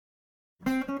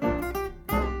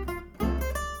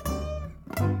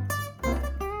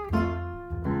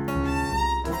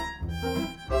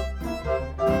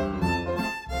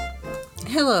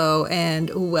Hello, and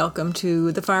welcome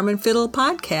to the Farm and Fiddle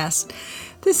podcast.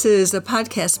 This is a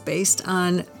podcast based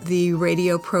on the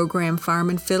radio program Farm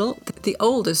and Fiddle, the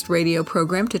oldest radio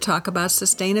program to talk about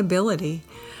sustainability.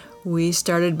 We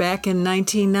started back in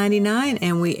 1999,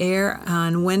 and we air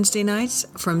on Wednesday nights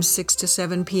from 6 to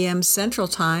 7 p.m. Central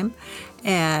Time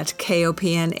at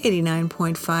KOPN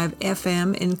 89.5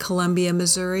 FM in Columbia,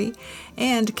 Missouri,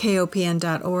 and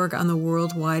KOPN.org on the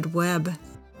World Wide Web.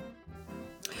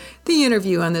 The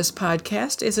interview on this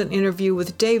podcast is an interview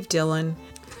with Dave Dillon,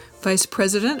 Vice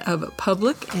President of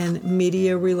Public and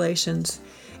Media Relations.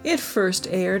 It first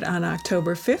aired on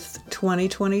October 5th,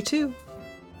 2022.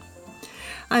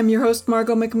 I'm your host,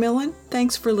 Margot McMillen.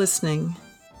 Thanks for listening.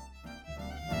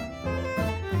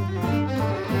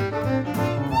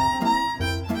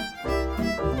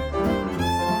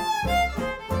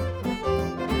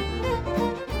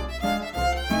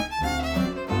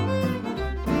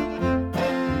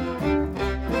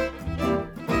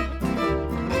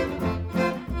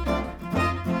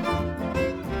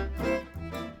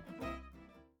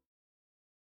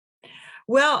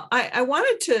 Well, I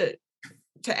wanted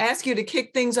to ask you to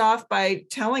kick things off by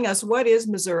telling us, what is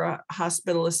Missouri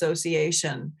Hospital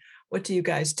Association? What do you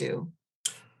guys do?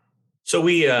 So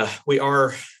we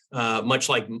are much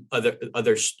like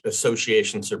other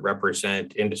associations that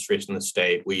represent industries in the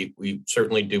state. We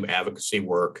certainly do advocacy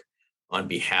work on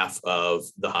behalf of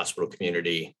the hospital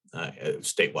community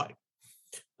statewide.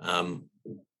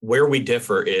 Where we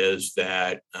differ is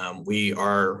that we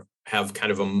have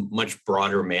kind of a much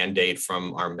broader mandate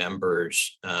from our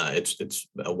members. It's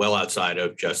well outside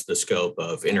of just the scope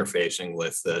of interfacing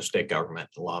with the state government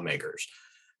and lawmakers.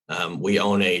 We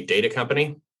own a data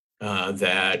company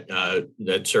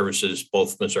that services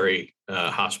both Missouri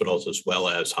hospitals as well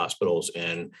as hospitals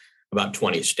in about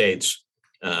 20 states.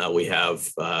 We have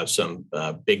some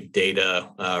big data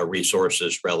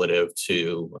resources relative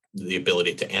to the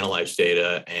ability to analyze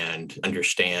data and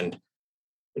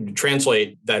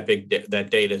translate that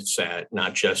data set,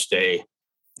 not just a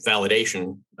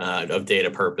validation of data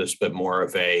purpose, but more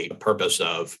of a purpose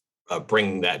of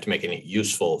bringing that to making it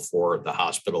useful for the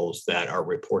hospitals that are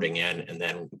reporting in and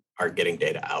then are getting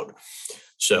data out.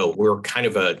 So we're kind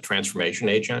of a transformation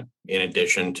agent in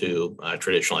addition to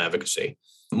traditional advocacy.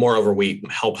 Moreover, we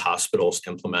help hospitals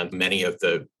implement many of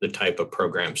the type of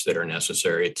programs that are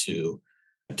necessary to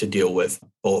deal with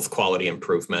both quality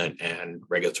improvement and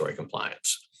regulatory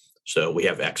compliance. So we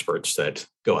have experts that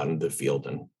go out into the field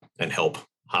and help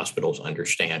hospitals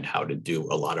understand how to do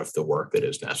a lot of the work that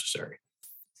is necessary.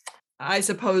 I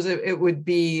suppose it would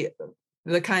be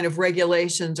the kind of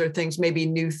regulations or things, maybe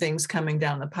new things coming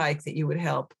down the pike that you would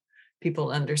help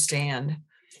people understand.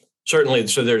 Certainly.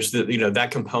 So there's that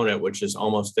component, which is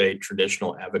almost a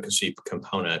traditional advocacy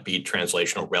component, be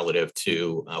translational relative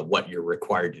to what you're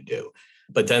required to do.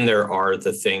 But then there are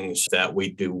the things that we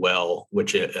do well,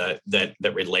 which that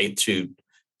relate to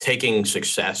taking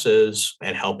successes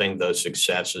and helping those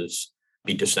successes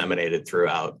be disseminated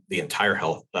throughout the entire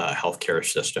healthcare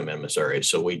system in Missouri.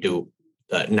 So we do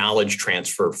knowledge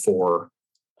transfer for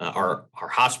our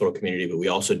hospital community, but we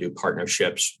also do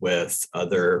partnerships with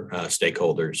other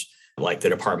stakeholders like the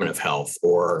Department of Health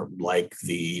or like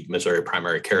the Missouri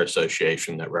Primary Care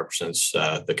Association that represents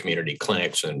the community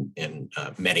clinics in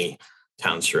many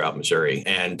towns throughout Missouri.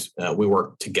 And we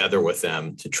work together with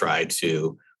them to try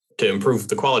to improve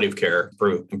the quality of care,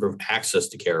 improve access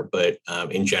to care, but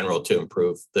in general, to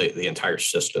improve the entire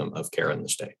system of care in the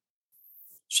state.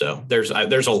 So there's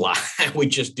a lot. We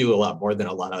just do a lot more than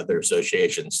a lot of other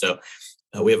associations. So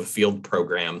we have a field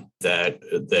program that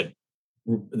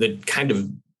kind of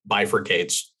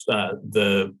bifurcates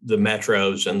the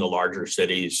metros and the larger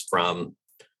cities from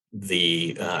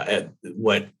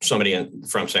what somebody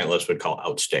from St. Louis would call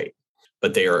outstate.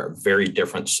 But they are a very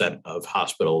different set of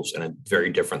hospitals and a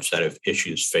very different set of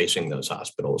issues facing those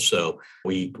hospitals. So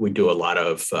we do a lot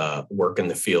of work in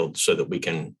the field so that we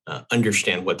can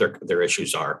understand what their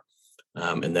issues are,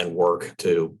 and then work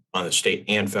on the state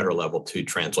and federal level to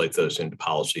translate those into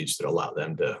policies that allow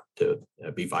them to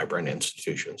be vibrant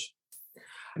institutions.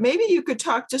 Maybe you could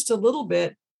talk just a little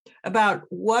bit about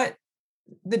what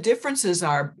the differences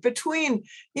are between,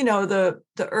 the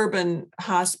urban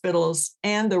hospitals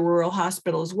and the rural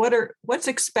hospitals. What's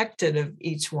expected of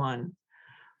each one?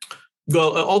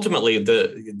 Well, ultimately,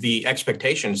 the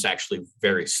expectation is actually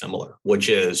very similar, which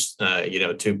is,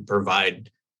 to provide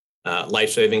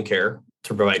life-saving care,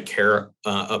 to provide care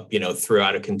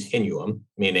throughout a continuum,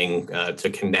 meaning to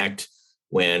connect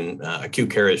when acute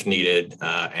care is needed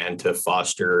and to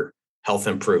foster health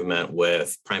improvement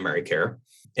with primary care.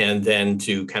 And then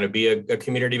to kind of be a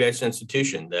community-based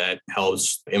institution that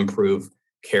helps improve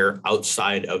care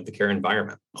outside of the care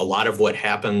environment. A lot of what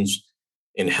happens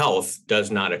in health does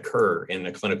not occur in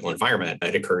a clinical environment.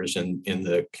 It occurs in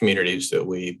the communities that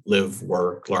we live,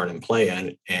 work, learn, and play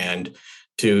in. And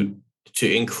to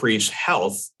increase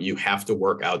health, you have to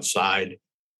work outside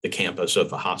the campus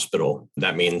of a hospital.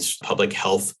 That means public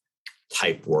health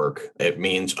type work. It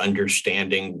means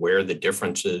understanding where the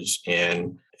differences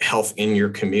in health in your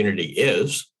community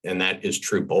is. And that is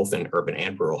true both in urban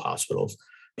and rural hospitals.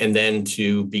 And then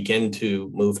to begin to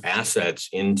move assets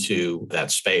into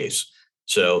that space.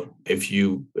 So if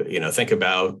you think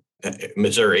about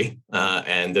Missouri,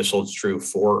 and this holds true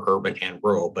for urban and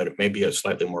rural, but it may be a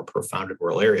slightly more profound in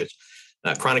rural areas,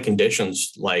 chronic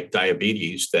conditions like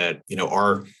diabetes that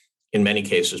are in many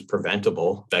cases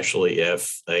preventable, especially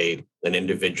if an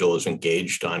individual is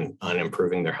engaged on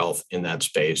improving their health in that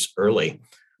space early,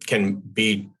 can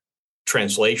be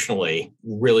translationally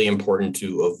really important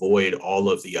to avoid all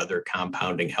of the other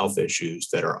compounding health issues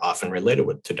that are often related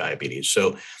to diabetes.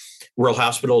 So rural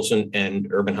hospitals and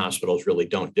urban hospitals really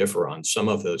don't differ on some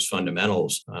of those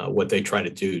fundamentals, what they try to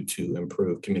do to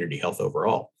improve community health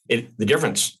overall. The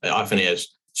difference often is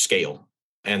scale.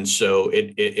 And so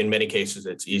in many cases,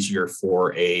 it's easier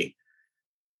for a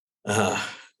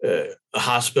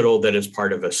hospital that is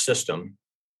part of a system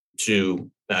to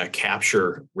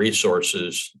capture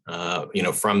resources,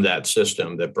 from that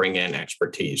system that bring in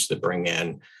expertise, that bring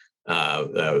in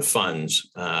funds,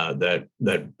 that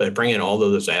bring in all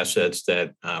of those assets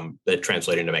that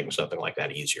translate into making something like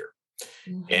that easier.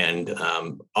 Mm-hmm.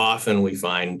 And often we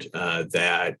find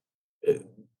that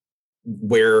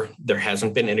where there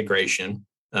hasn't been integration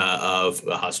of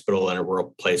a hospital and a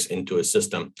rural place into a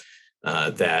system,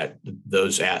 that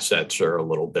those assets are a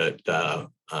little bit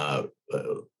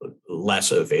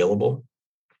less available.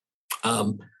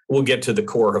 We'll get to the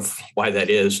core of why that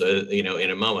is,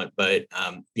 in a moment. But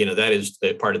that is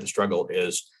part of the struggle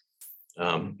is,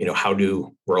 how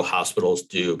do rural hospitals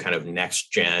do kind of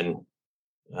next gen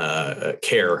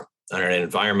care in an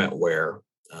environment where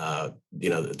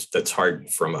that's hard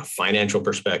from a financial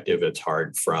perspective. It's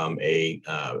hard from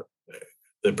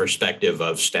the perspective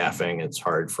of staffing. It's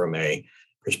hard from a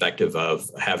perspective of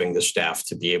having the staff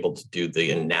to be able to do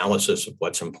the analysis of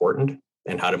what's important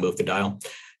and how to move the dial.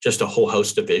 Just a whole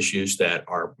host of issues that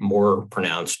are more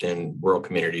pronounced in rural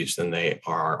communities than they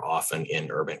are often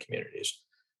in urban communities.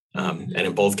 And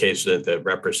in both cases, the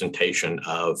representation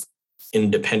of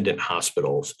independent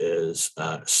hospitals is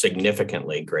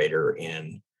significantly greater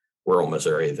in rural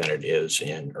Missouri than it is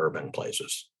in urban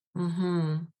places.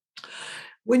 Mm-hmm.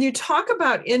 When you talk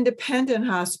about independent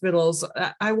hospitals,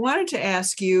 I wanted to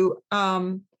ask you,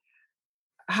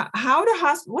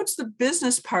 what's the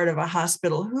business part of a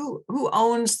hospital? Who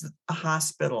owns a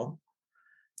hospital?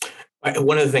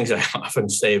 One of the things I often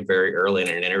say very early in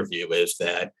an interview is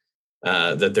that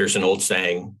there's an old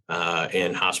saying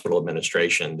in hospital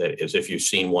administration that is, if you've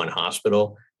seen one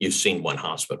hospital, you've seen one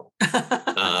hospital.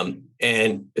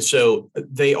 And so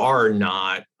they are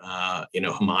not,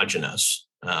 homogenous.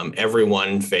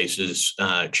 Everyone faces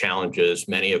challenges,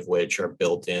 many of which are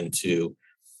built into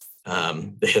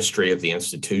the history of the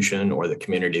institution or the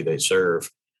community they serve,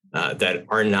 that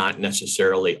are not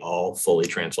necessarily all fully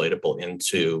translatable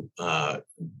into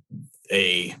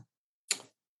a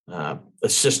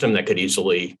system that could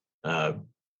easily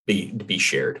be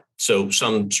shared. So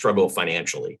some struggle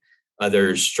financially.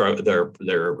 Others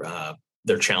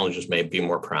their challenges may be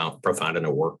more profound in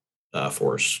a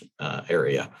workforce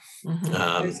area.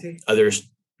 Mm-hmm. Others,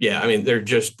 they're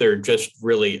just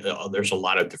really there's a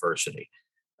lot of diversity.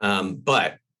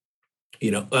 But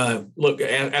look,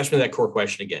 ask me that core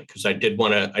question again, because I did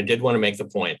want to make the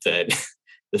point that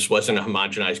this wasn't a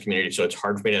homogenized community, so it's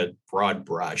hard for me to broad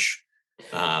brush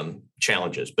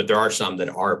challenges, but there are some that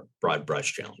are broad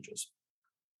brush challenges.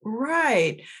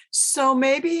 Right. So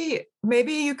maybe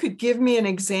you could give me an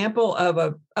example of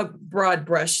a broad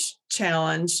brush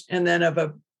challenge and then of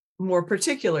a more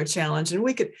particular challenge. And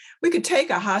we could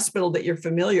take a hospital that you're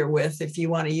familiar with if you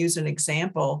want to use an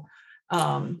example.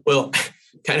 Well,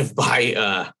 kind of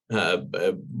by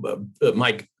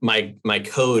my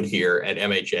code here at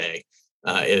MHA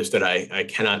is that I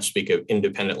cannot speak of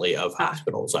independently of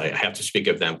hospitals. I have to speak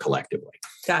of them collectively.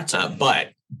 Gotcha.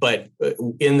 But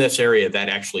in this area, that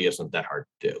actually isn't that hard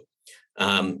to do.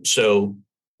 So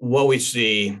what we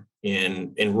see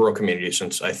in rural communities,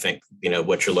 since I think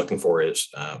what you're looking for is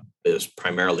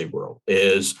primarily rural,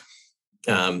 is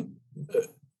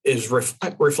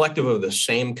reflective of the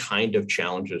same kind of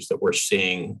challenges that we're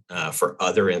seeing for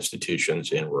other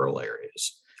institutions in rural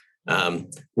areas.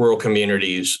 Rural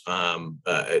communities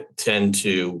tend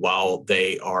to, while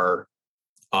they are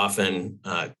often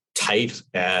tight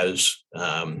as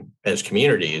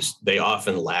communities, they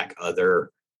often lack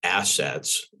other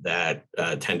assets that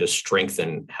tend to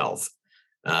strengthen health.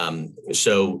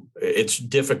 So it's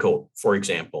difficult, for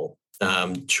example,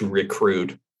 to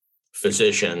recruit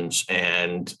physicians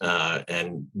and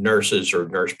nurses or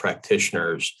nurse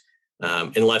practitioners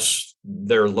unless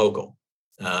they're local.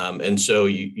 And so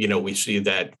we see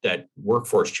that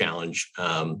workforce challenge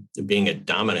being a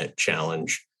dominant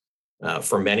challenge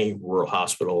for many rural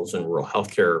hospitals and rural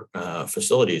healthcare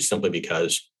facilities, simply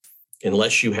because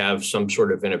unless you have some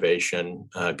sort of innovation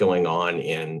going on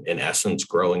in essence,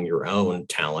 growing your own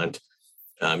talent,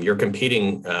 you're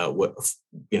competing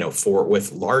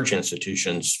with large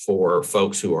institutions for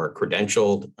folks who are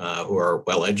credentialed, who are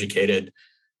well educated,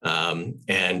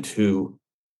 and who,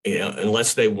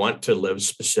 unless they want to live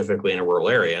specifically in a rural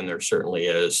area, and there certainly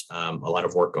is a lot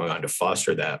of work going on to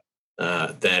foster that,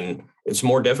 then it's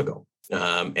more difficult.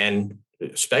 And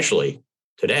especially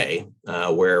today,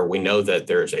 where we know that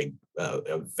there's a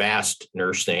vast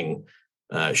nursing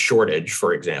shortage,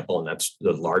 for example, and that's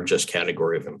the largest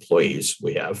category of employees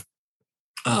we have.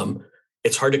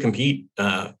 It's hard to compete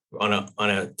on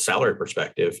a salary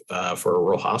perspective for a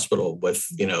rural hospital with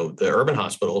the urban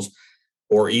hospitals,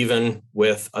 or even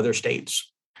with other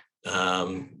states.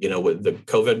 With the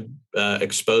COVID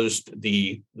exposed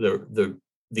the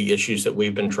issues that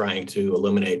we've been trying to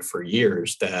illuminate for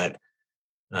years, that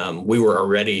we were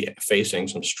already facing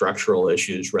some structural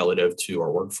issues relative to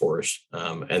our workforce,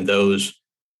 and those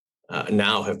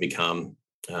now have become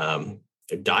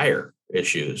dire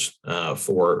issues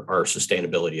for our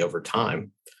sustainability over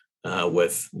time,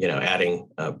 with adding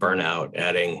burnout,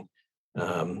 adding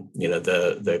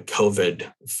the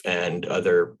COVID and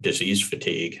other disease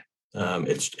fatigue.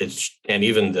 It's and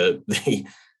even the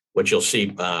what you'll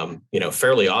see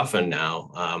fairly often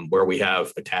now, where we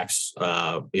have attacks,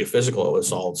 physical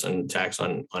assaults and attacks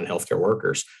on healthcare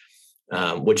workers,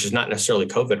 which is not necessarily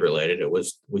COVID related.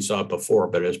 We saw it before,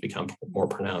 but it has become more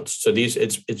pronounced. So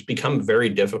it's become very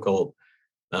difficult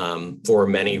for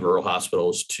many rural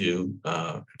hospitals to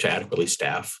adequately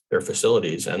staff their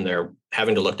facilities, and they're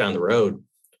having to look down the road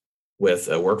with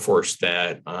a workforce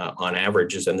that on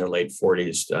average is in their late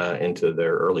 40s into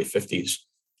their early 50s.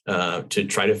 To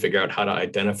try to figure out how to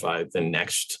identify the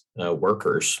next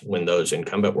workers when those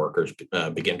incumbent workers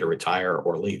begin to retire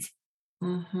or leave.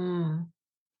 Mm-hmm.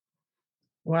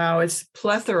 Wow, it's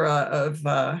plethora of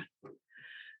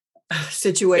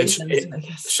situations. I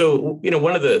guess. So,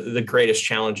 one of the greatest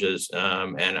challenges,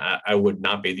 and I would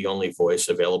not be the only voice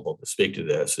available to speak to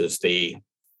this, is the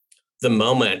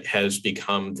moment has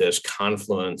become this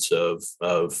confluence of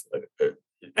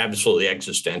absolutely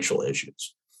existential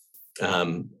issues.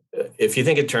 If you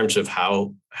think in terms of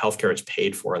how healthcare is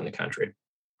paid for in the country,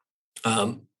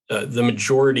 the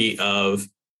majority of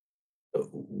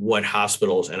what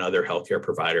hospitals and other healthcare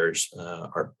providers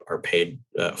are paid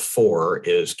for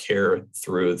is care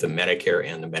through the Medicare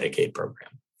and the Medicaid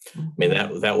program. Mm-hmm. I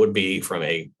mean, that would be from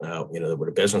what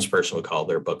a business person would call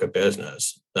their book of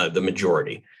business, the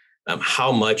majority.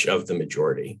 How much of the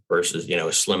majority versus,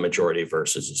 a slim majority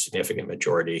versus a significant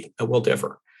majority will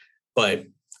differ. But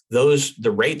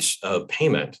the rates of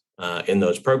payment in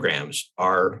those programs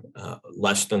are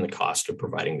less than the cost of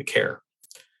providing the care.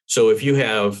 So if you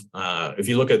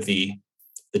look at the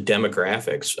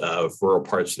demographics of rural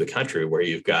parts of the country, where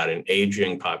you've got an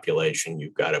aging population,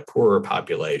 you've got a poorer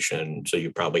population, so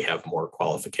you probably have more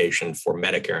qualification for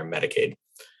Medicare and Medicaid.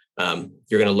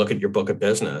 You're going to look at your book of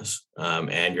business,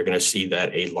 and you're going to see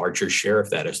that a larger share of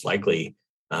that is likely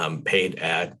paid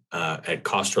at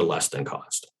cost or less than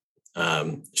cost.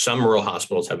 Some rural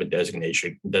hospitals have a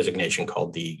designation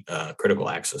called the Critical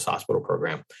Access Hospital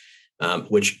Program,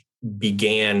 which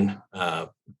began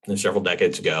several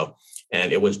decades ago,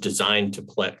 and it was designed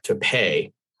to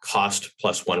pay cost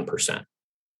plus 1%,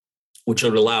 which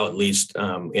would allow, at least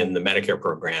in the Medicare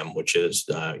program, which is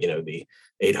the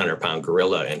 800-pound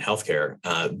gorilla in healthcare,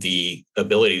 the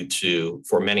ability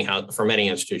for many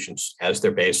institutions as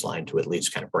their baseline to at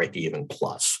least kind of break even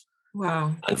plus.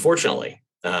 Wow. Unfortunately,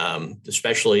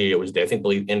 especially I think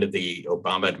the end of the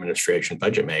Obama administration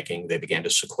budget making, they began to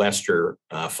sequester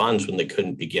funds when they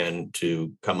couldn't begin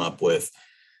to come up with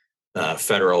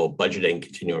federal budgeting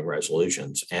continuing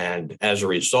resolutions. And as a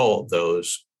result,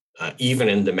 those even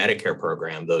in the Medicare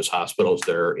program, those hospitals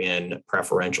that are in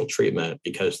preferential treatment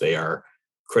because they are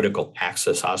critical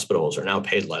access hospitals are now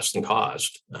paid less than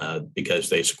cost because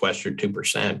they sequestered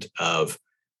 2% of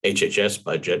HHS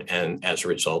budget, and as a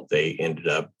result, they ended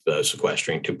up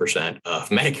sequestering 2% of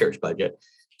Medicare's budget.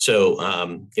 So,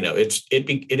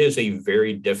 it is a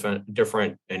very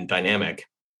different and dynamic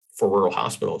for rural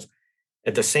hospitals.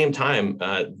 At the same time,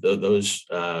 those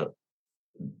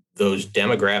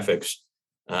demographics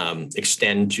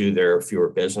extend to there are fewer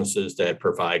businesses that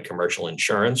provide commercial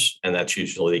insurance, and that's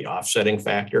usually the offsetting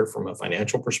factor from a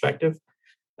financial perspective,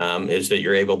 is that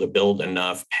you're able to build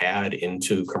enough pad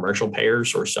into commercial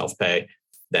payers or self-pay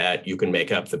that you can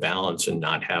make up the balance and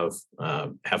not have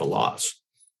a loss,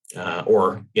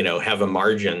 or have a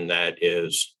margin that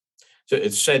is. So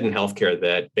it's said in healthcare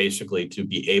that basically to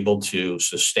be able to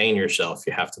sustain yourself,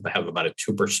 you have to have about a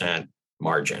 2%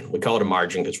 margin. We call it a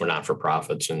margin because we're not for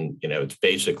profits, and it's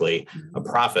basically a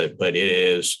profit, but it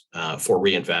is for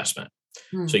reinvestment.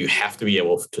 So you have to be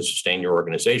able to sustain your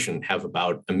organization, have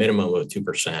about a minimum of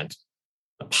 2%,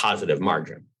 a positive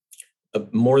margin.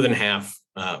 More than half,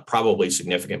 probably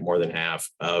significant more than half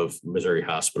of Missouri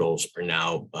hospitals are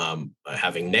now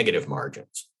having negative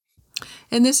margins.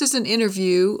 And this is an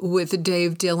interview with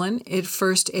Dave Dillon. It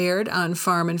first aired on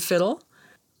Farm and Fiddle,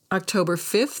 October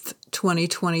 5th,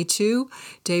 2022.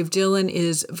 Dave Dillon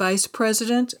is Vice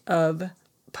President of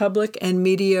Public and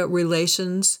Media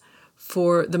Relations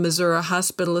for the Missouri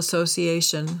Hospital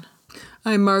Association.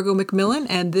 I'm Margot McMillen,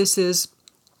 and this is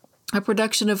a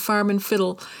production of Farm and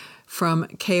Fiddle from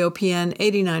KOPN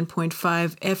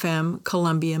 89.5 FM,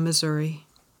 Columbia, Missouri.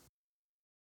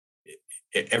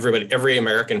 Every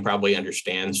American probably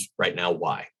understands right now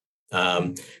why.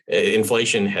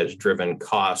 Inflation has driven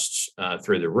costs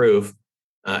through the roof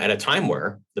at a time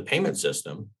where the payment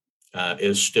system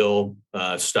is still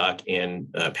stuck in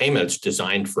payments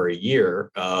designed for a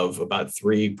year of about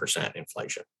 3%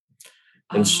 inflation.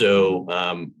 And so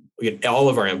all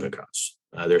of our input costs,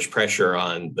 there's pressure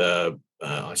on the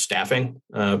staffing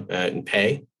and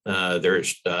pay.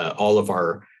 There's all of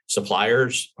our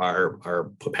suppliers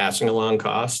are passing along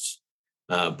costs,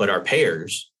 but our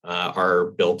payers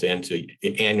are built into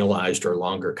annualized or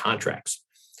longer contracts.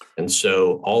 And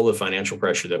so all the financial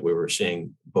pressure that we were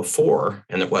seeing before,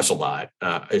 and it was a lot,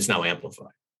 is now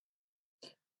amplified.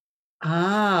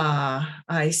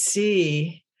 I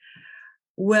see.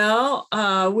 Well,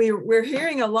 we're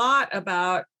hearing a lot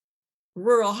about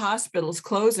rural hospitals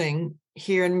closing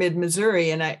here in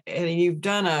mid-Missouri, and you've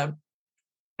done a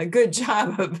good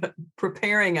job of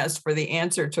preparing us for the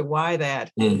answer to why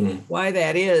that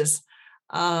is.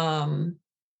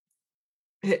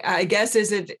 I guess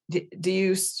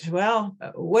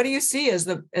what do you see as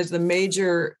the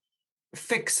major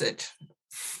fix-it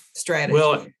strategy?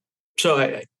 Well,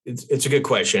 so it's a good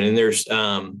question, and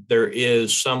there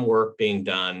is some work being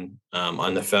done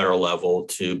on the federal level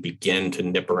to begin to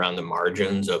nip around the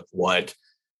margins of what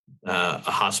a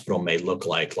hospital may look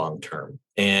like long term.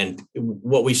 And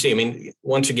what we see,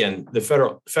 once again, the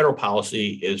federal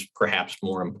policy is perhaps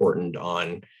more important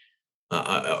on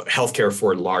healthcare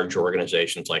for large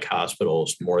organizations like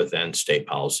hospitals more than state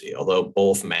policy, although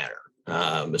both matter,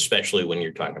 especially when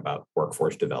you're talking about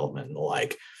workforce development and the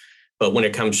like. But when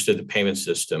it comes to the payment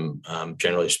system,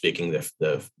 generally speaking,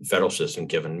 the federal system,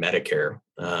 given Medicare,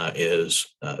 is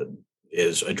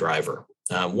a driver.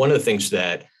 One of the things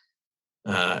that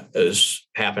has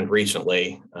happened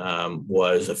recently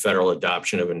was a federal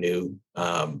adoption of a new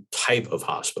type of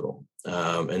hospital,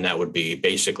 and that would be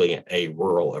basically a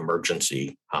rural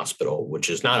emergency hospital, which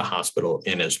is not a hospital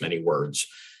in as many words,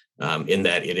 in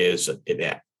that it is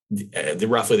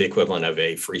roughly the equivalent of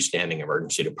a freestanding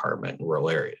emergency department in rural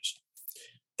areas.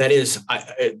 That is,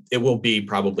 it will be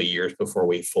probably years before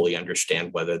we fully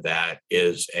understand whether that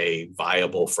is a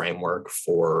viable framework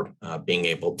for being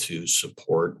able to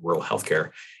support rural healthcare.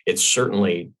 It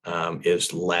certainly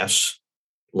is less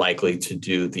likely to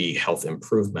do the health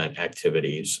improvement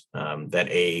activities that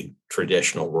a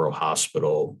traditional rural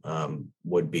hospital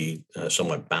would be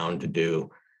somewhat bound to do,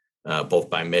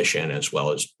 both by mission as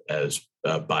well as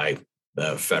by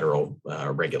federal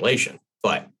regulation.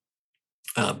 But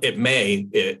it may,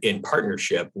 in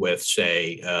partnership with,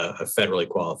 say, a federally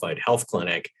qualified health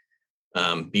clinic,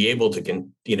 be able to,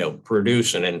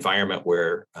 produce an environment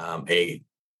where a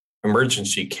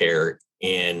emergency care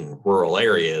in rural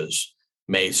areas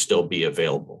may still be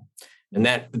available, and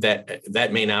that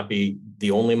may not be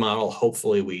the only model.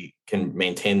 Hopefully, we can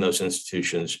maintain those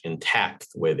institutions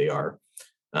intact the way they are,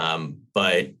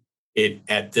 but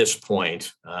at this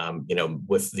point,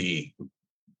 with the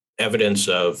evidence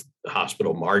of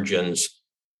hospital margins,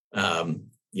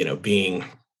 being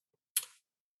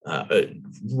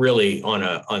really on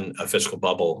a fiscal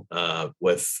bubble,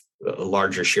 with a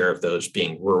larger share of those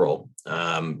being rural,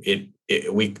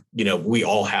 we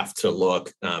all have to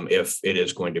look, if it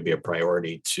is going to be a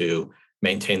priority to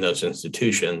maintain those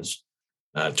institutions,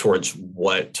 towards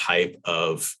what type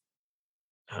of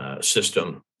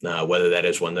system whether that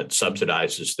is one that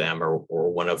subsidizes them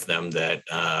or one of them that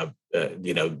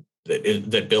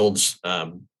that builds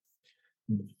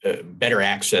better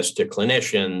access to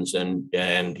clinicians, and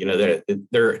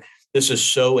this is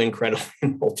so incredibly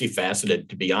multifaceted,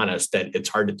 to be honest, that it's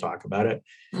hard to talk about it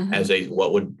as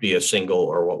what would be a single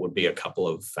or what would be a couple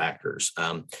of factors.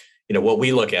 What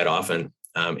we look at often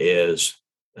is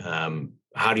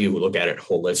how do you look at it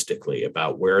holistically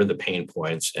about where are the pain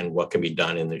points and what can be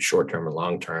done in the short term and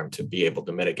long term to be able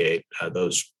to mitigate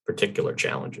those particular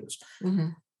challenges.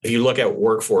 If you look at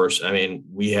workforce,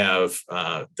 we have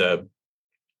the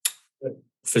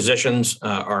physicians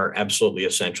are absolutely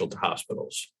essential to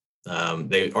hospitals.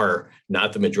 They are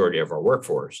not the majority of our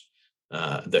workforce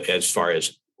as far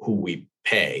as who we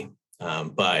pay,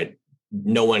 but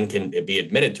no one can be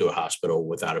admitted to a hospital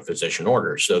without a physician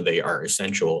order. So they are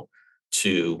essential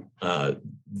to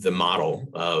the model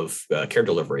of care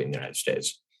delivery in the United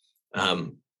States.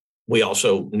 We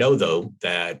also know, though,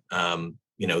 that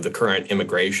the current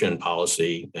immigration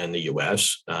policy in the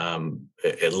U.S.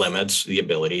 It limits the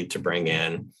ability to bring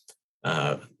in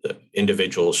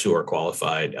individuals who are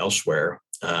qualified elsewhere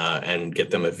and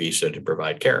get them a visa to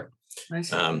provide care.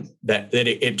 That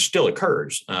it still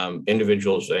occurs.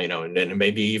 Individuals, and it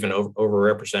may be even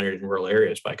overrepresented in rural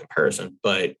areas by comparison,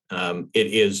 but it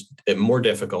is more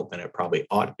difficult than it probably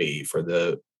ought to be for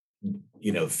the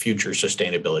future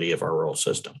sustainability of our rural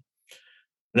system.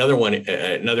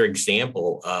 Another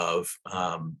example of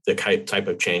the type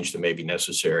of change that may be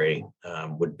necessary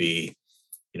would be,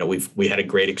 we had a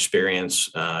great experience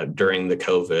during the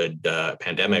COVID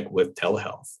pandemic with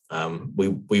telehealth.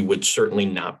 We would certainly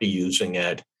not be using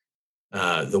it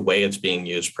the way it's being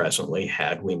used presently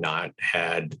had we not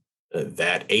had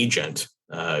that agent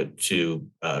to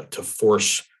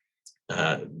force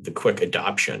the quick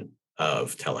adoption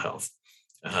of telehealth.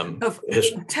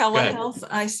 Telehealth,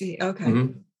 I see. Okay.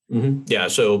 Yeah.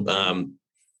 So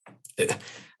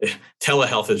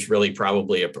telehealth is really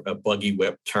probably a buggy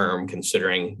whip term,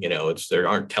 considering there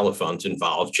aren't telephones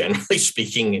involved, generally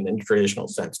speaking, in a traditional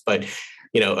sense. But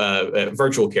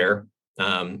virtual care,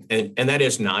 and that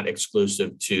is not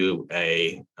exclusive to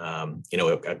a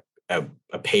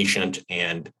patient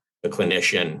and a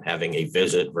clinician having a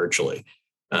visit virtually.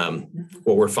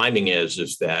 What we're finding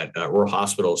is that rural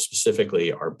hospitals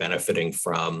specifically are benefiting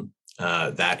from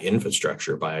that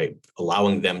infrastructure by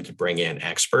allowing them to bring in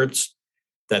experts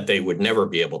that they would never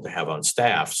be able to have on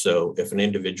staff. So if an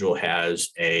individual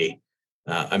has a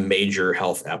major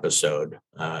health episode,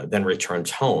 then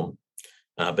returns home,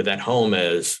 but that home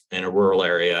is in a rural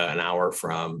area, an hour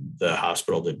from the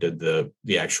hospital that did the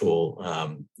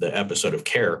actual the episode of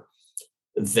care,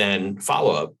 then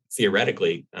follow-up,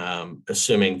 theoretically,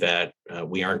 assuming that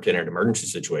we aren't in an emergency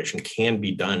situation, can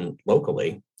be done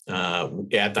locally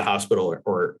at the hospital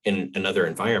or in another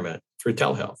environment through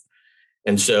telehealth.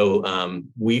 And so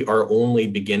we are only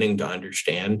beginning to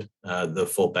understand the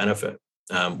full benefit.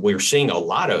 We're seeing a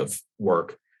lot of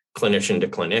work clinician to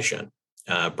clinician,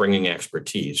 bringing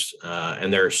expertise.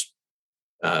 And there's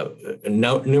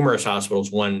numerous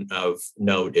hospitals. One of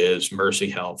note is Mercy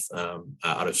Health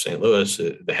out of St. Louis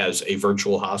that has a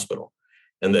virtual hospital,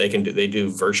 and they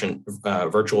do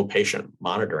virtual patient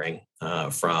monitoring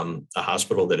from a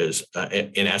hospital that is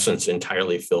in essence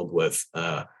entirely filled with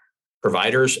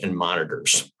providers and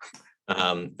monitors.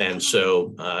 And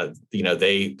so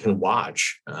they can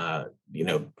watch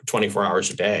 24 hours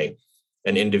a day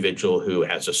an individual who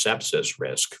has a sepsis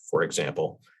risk, for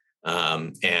example,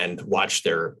 and watch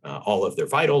their all of their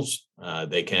vitals.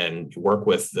 They can work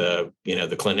with the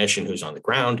clinician who's on the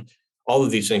ground. All of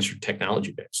these things are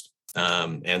technology based,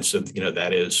 and so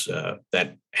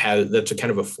that's a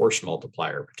kind of a force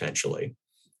multiplier potentially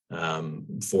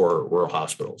for rural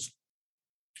hospitals.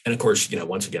 And of course,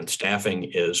 once again, staffing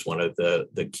is one of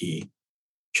the key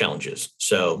challenges.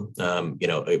 So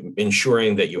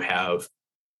ensuring that you have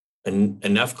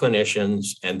enough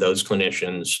clinicians, and those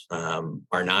clinicians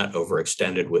are not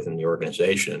overextended within the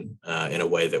organization in a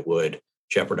way that would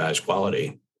jeopardize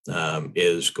quality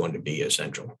is going to be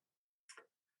essential.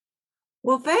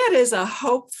 Well, that is a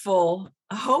hopeful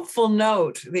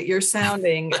note that you're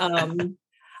sounding.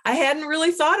 I hadn't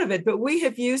really thought of it, but we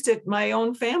have used it. My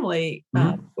own family,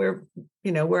 we're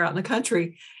out in the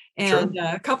country, and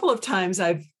a couple of times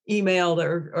I've emailed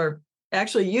or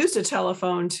actually used a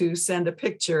telephone to send a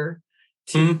picture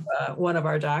to one of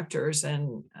our doctors,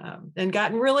 and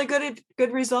gotten really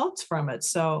good results from it.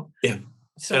 So and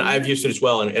I've used it as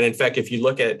well. And in fact, if you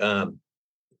look at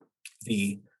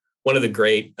one of the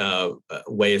great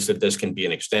ways that this can be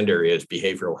an extender is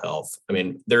behavioral health. I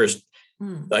mean,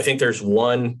 I think there's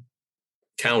one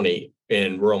county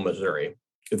in rural Missouri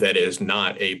that is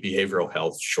not a behavioral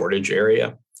health shortage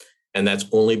area. And that's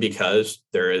only because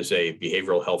there is a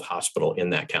behavioral health hospital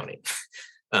in that county.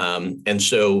 And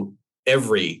so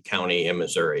every county in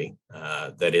Missouri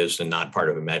that is not part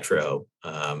of a metro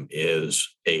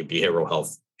is a behavioral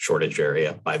health shortage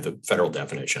area by the federal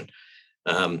definition.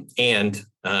 And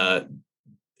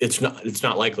it's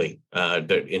not likely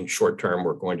that in short term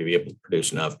we're going to be able to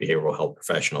produce enough behavioral health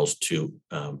professionals to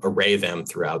array them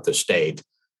throughout the state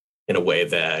in a way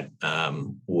that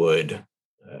would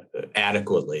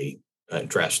adequately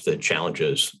address the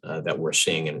challenges that we're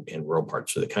seeing in rural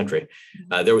parts of the country.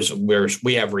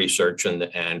 We have research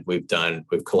and we've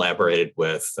collaborated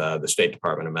with the State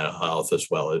Department of Mental Health as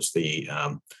well as the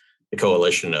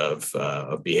Coalition of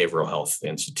Behavioral Health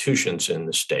Institutions in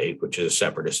the state, which is a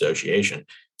separate association,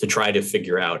 to try to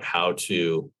figure out how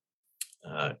to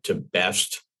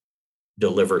best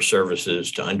deliver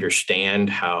services, to understand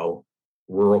how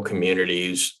rural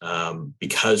communities,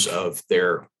 because of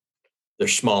their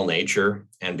small nature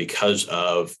and because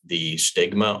of the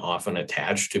stigma often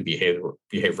attached to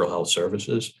behavioral health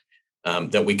services,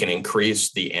 that we can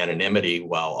increase the anonymity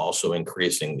while also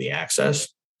increasing the access.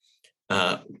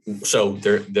 So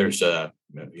there's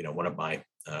one of my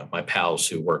pals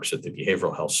who works at the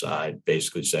behavioral health side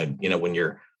basically said, when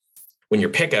your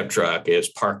pickup truck is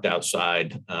parked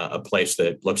outside a place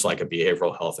that looks like a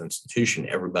behavioral health institution,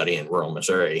 everybody in rural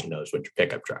Missouri knows what your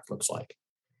pickup truck looks like.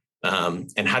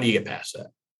 And how do you get past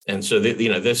that? And so,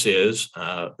 this is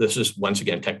once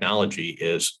again,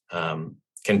 technology can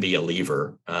be a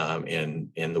lever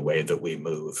in the way that we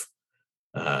move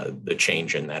the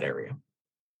change in that area.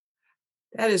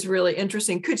 That is really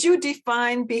interesting. Could you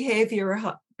define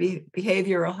behavioral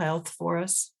health for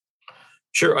us?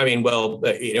 Sure. I mean, well,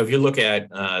 if you look at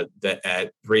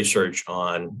research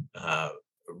on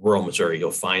rural Missouri,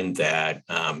 you'll find that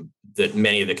that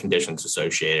many of the conditions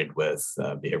associated with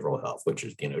behavioral health, which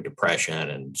is depression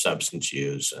and substance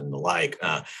use and the like,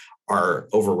 are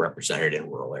overrepresented in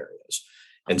rural areas.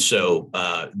 And so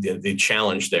the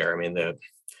challenge there, I mean,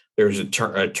 there's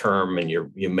a term, and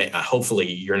you may hopefully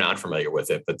you're not familiar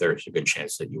with it, but there's a good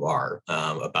chance that you are,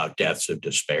 about deaths of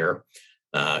despair.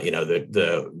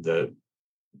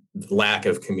 The lack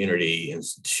of community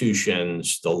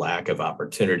institutions, the lack of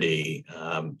opportunity,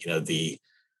 the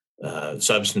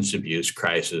substance abuse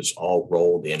crisis, all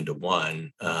rolled into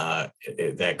one,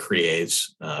 that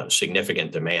creates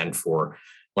significant demand for.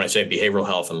 When I say behavioral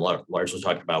health, I'm largely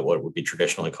talking about what would be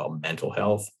traditionally called mental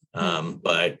health.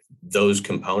 But those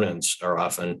components are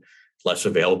often less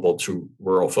available to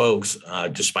rural folks,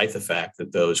 despite the fact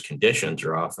that those conditions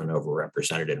are often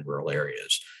overrepresented in rural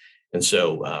areas. And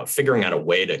so figuring out a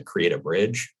way to create a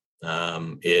bridge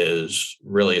is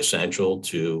really essential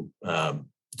to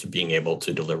being able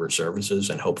to deliver services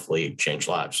and hopefully change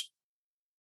lives.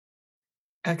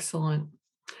 Excellent.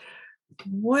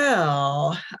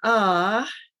 Well,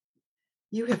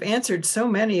 you have answered so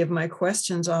many of my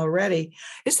questions already.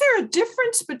 Is there a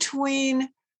difference between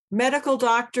medical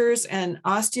doctors and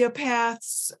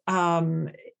osteopaths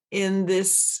in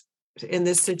this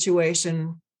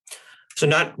situation? So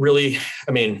not really.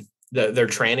 I mean, their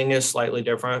training is slightly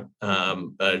different.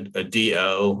 A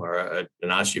DO or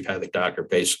an osteopathic doctor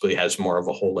basically has more of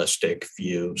a holistic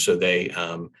view. So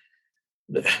they're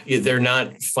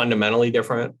not fundamentally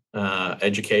different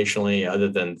educationally, other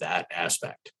than that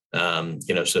aspect. So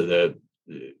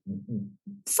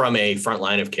from a front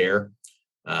line of care,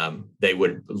 they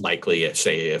would likely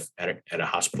say if at a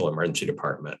hospital emergency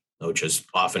department, which is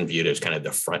often viewed as kind of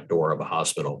the front door of a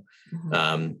hospital,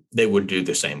 they would do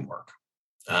the same work.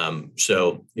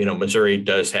 So Missouri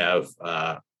does have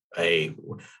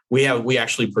we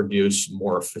actually produce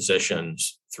more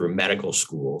physicians through medical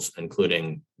schools,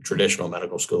 including traditional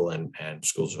medical school and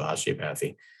schools of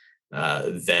osteopathy,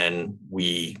 than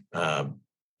we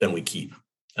keep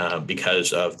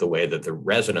because of the way that the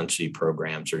residency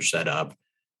programs are set up.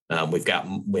 We've got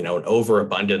an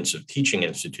overabundance of teaching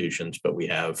institutions, but we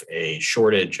have a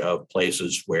shortage of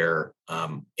places where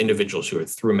individuals who are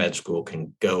through med school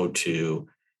can go to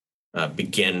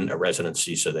begin a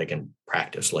residency so they can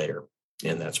practice later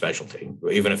in that specialty.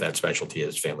 Even if that specialty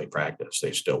is family practice,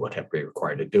 they still would have to be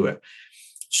required to do it.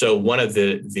 So one of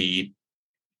the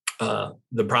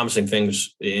promising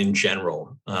things in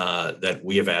general that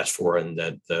we have asked for, and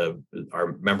that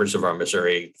our members of our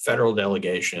Missouri federal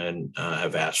delegation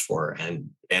have asked for,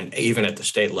 and even at the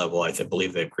state level, I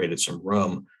believe they've created some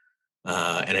room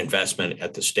and investment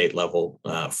at the state level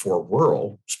for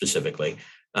rural specifically,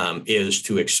 is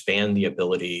to expand the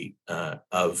ability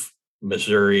of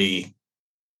Missouri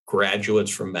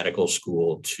graduates from medical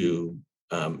school to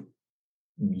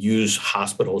use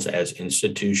hospitals as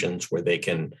institutions where they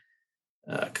can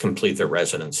complete their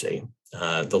residency.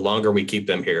 The longer we keep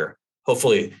them here,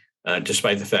 hopefully,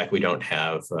 despite the fact we don't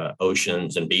have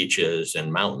oceans and beaches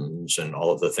and mountains and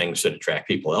all of the things that attract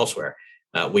people elsewhere,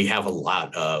 we have a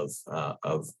lot of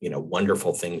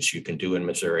wonderful things you can do in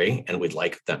Missouri, and we'd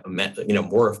like them,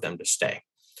 more of them to stay.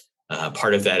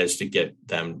 Part of that is to get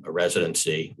them a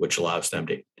residency, which allows them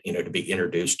to be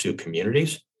introduced to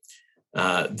communities.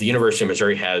 The University of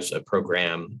Missouri has a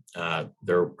program,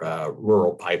 their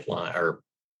rural pipeline, or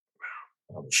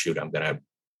I'm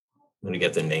going to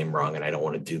get the name wrong, and I don't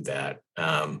want to do that.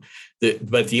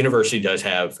 But the university does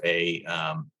have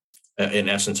in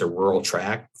essence, a rural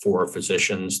track for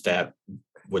physicians that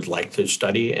would like to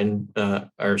study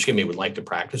would like to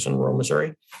practice in rural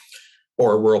Missouri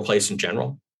or a rural place in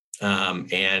general.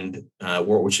 And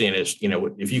what we're seeing is,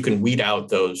 if you can weed out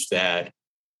those that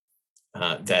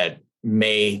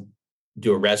may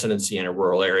do a residency in a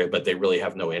rural area, but they really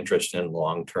have no interest in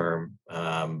long-term,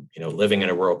 living in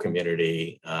a rural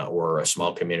community or a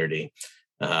small community,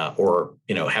 or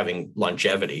having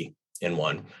longevity in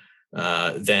one,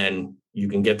 then you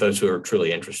can get those who are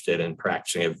truly interested in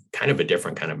practicing a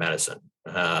different kind of medicine.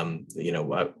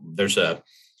 There's a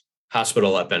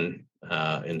hospital up in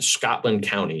Scotland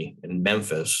County in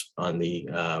Memphis on the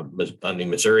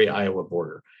Missouri-Iowa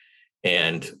border,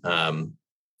 and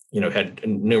had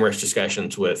numerous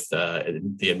discussions with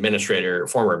the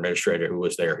former administrator who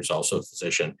was there, who's also a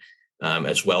physician,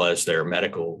 as well as their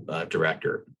medical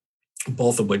director,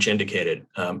 both of which indicated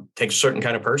takes a certain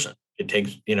kind of person. It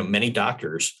takes, many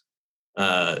doctors,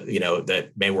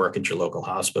 that may work at your local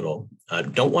hospital,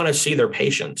 don't want to see their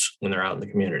patients when they're out in the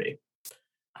community.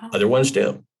 Oh. Other ones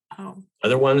do. Oh.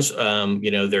 Other ones,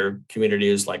 their community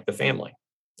is like the family.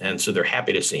 And so they're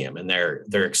happy to see them, and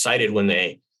they're excited when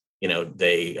they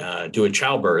do a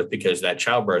childbirth, because that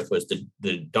childbirth was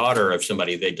the daughter of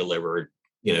somebody they delivered,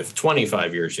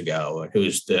 25 years ago,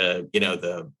 who's the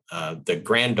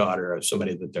granddaughter of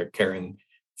somebody that they're caring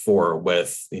for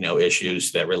with,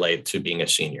 issues that relate to being a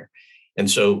senior. And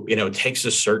so, it takes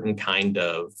a certain kind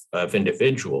of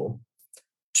individual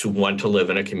to want to live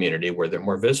in a community where they're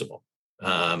more visible.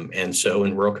 And so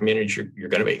in rural communities, you're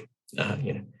going to be,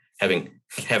 having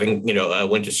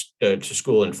went to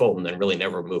school in Fulton and really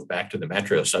never moved back to the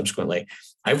metro subsequently.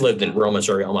 I've lived in rural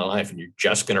Missouri all my life, and you're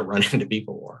just going to run into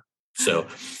people more. So,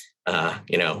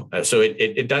 so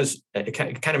it does, it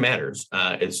kind of matters.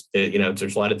 There's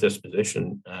a lot of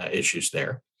disposition issues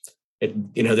there.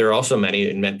 There are also many,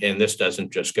 and this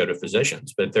doesn't just go to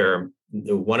physicians, but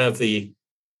one of the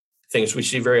things we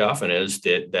see very often is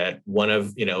that one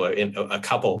of, a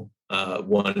couple,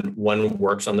 one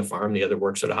works on the farm, the other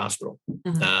works at a hospital.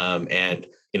 Mm-hmm. And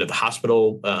the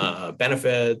hospital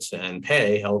benefits and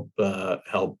pay help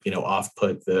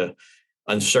off-put the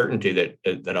uncertainty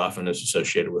that often is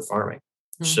associated with farming.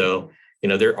 Mm-hmm. So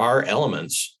there are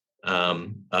elements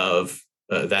of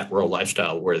that rural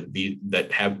lifestyle where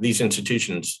these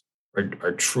institutions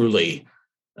are truly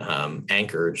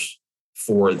anchors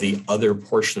for the other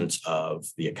portions of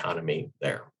the economy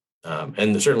there.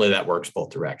 And certainly that works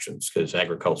both directions, because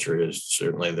agriculture is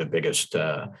certainly the biggest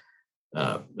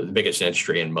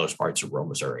industry in most parts of rural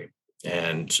Missouri.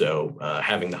 And so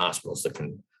having the hospitals that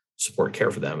can support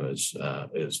care for them is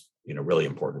really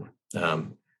important.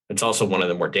 It's also one of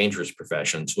the more dangerous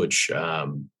professions, which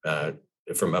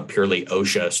from a purely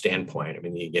OSHA standpoint, I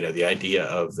mean, the idea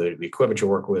of the equipment you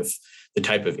work with, the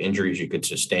type of injuries you could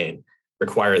sustain,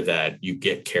 require that you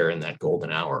get care in that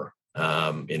golden hour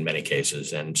in many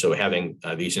cases. And so having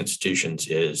these institutions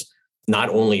is not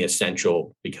only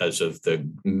essential because of the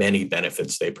many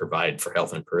benefits they provide for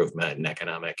health improvement and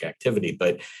economic activity,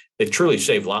 but they truly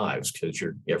save lives, because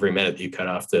every minute that you cut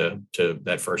off to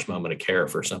that first moment of care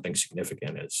for something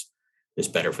significant is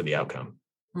better for the outcome.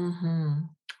 Mm-hmm.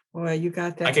 Well, you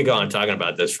got that. I could go on talking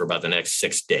about this for about the next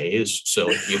 6 days. So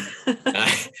if you,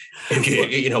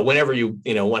 whenever you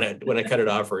want to cut it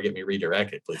off or get me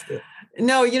redirected, please do.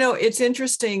 No, it's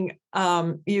interesting.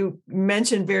 You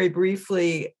mentioned very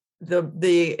briefly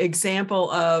the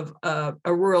example of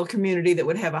a rural community that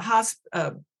would have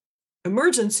a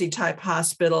emergency type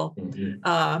hospital,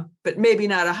 mm-hmm. But maybe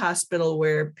not a hospital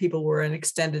where people were in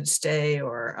extended stay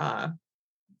or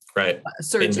right,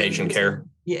 inpatient care.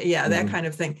 Yeah, that mm-hmm. kind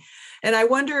of thing. And I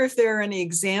wonder if there are any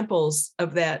examples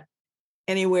of that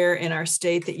anywhere in our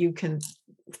state that you can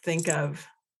think of.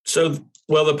 So,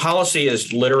 well, the policy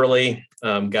is literally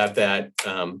got that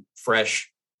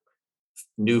fresh,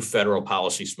 new federal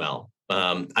policy smell.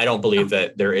 I don't believe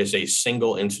that there is a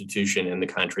single institution in the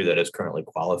country that is currently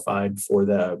qualified for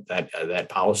that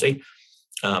policy.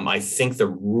 I think the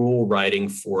rule writing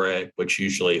for it, which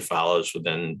usually follows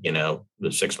within,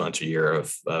 the 6 months, a year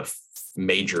of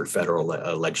major federal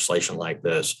legislation like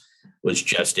this, was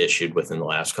just issued within the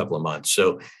last couple of months.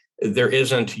 So there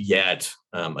isn't yet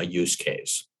a use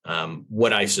case.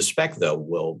 What I suspect, though,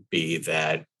 will be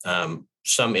that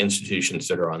some institutions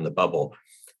that are on the bubble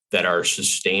that are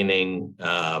sustaining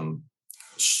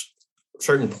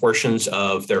certain portions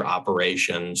of their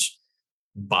operations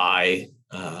by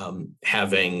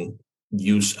having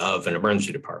use of an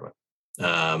emergency department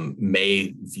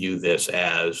may view this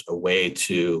as a way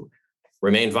to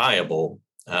remain viable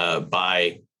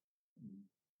by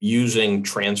using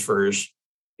transfers,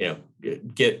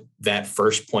 get that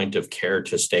first point of care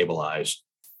to stabilize,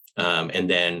 and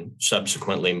then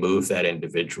subsequently move that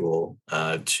individual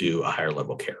to a higher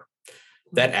level care.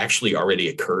 That actually already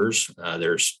occurs.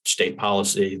 There's state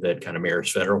policy that kind of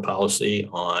mirrors federal policy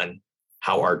on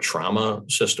how our trauma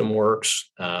system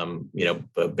works,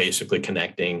 basically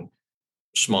connecting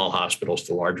small hospitals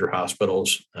to larger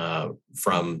hospitals,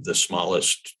 from the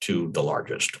smallest to the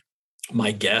largest.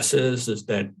 My guess is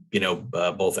that,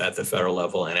 both at the federal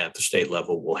level and at the state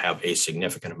level, we'll have a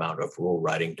significant amount of rule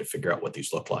writing to figure out what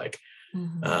these look like,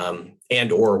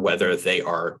 and or whether they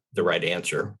are the right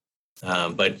answer.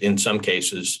 But in some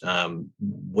cases,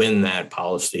 when that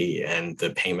policy and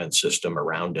the payment system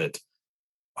around it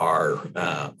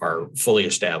are fully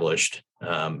established,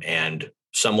 and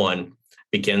someone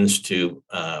begins to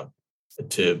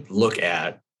look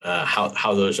at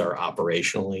how those are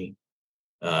operationally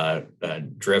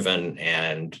driven,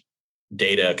 and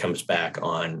data comes back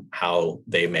on how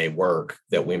they may work,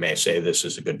 that we may say this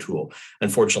is a good tool.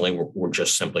 Unfortunately, we're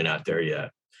just simply not there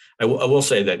yet. I will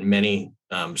say that many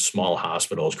small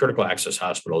hospitals, critical access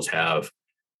hospitals, have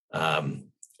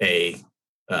a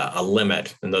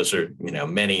limit, and those are,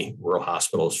 many rural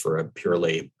hospitals, for a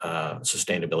purely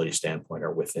sustainability standpoint,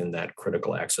 are within that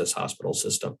critical access hospital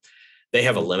system. They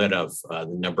have a limit of the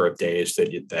number of days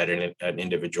that an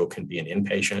individual can be an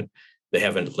inpatient. They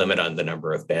have a limit on the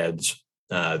number of beds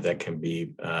that can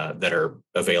be that are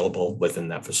available within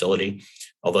that facility.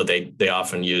 Although they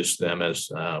often use them as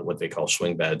what they call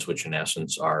swing beds, which in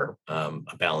essence are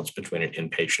a balance between an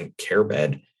inpatient care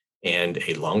bed and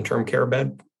a long-term care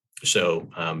bed. So,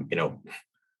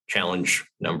 challenge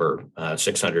number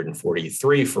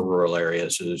 643 for rural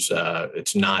areas is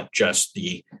it's not just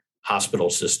the hospital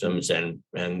systems and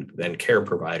care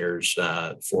providers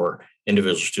for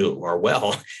individuals who are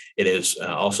well. It is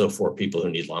also for people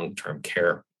who need long-term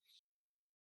care.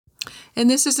 And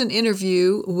this is an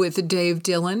interview with Dave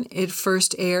Dillon. It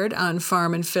first aired on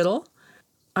Farm and Fiddle,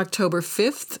 October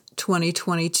 5th,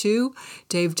 2022.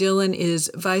 Dave Dillon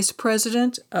is Vice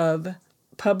President of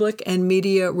Public and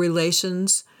Media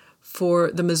Relations for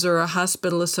the Missouri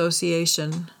Hospital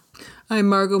Association. I'm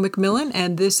Margot McMillen,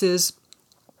 and this is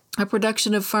a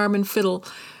production of Farm and Fiddle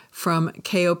from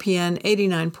KOPN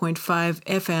 89.5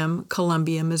 FM,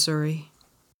 Columbia, Missouri.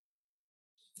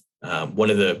 One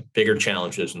of the bigger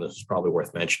challenges, and this is probably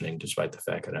worth mentioning, despite the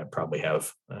fact that I probably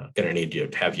have going to need to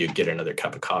have you get another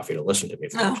cup of coffee to listen to me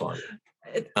for much longer,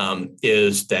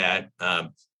 is that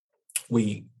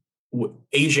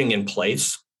aging in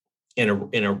place in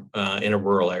a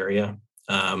rural area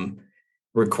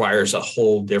requires a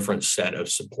whole different set of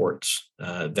supports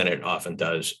than it often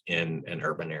does in an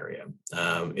urban area.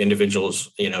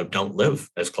 Individuals, don't live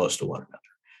as close to one another.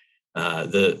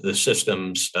 The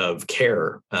systems of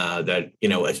care that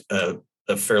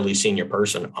a fairly senior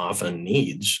person often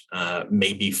needs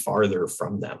may be farther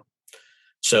from them.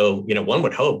 So, one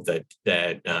would hope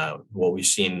that what we've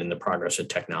seen in the progress of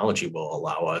technology will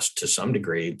allow us to some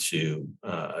degree to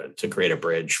create a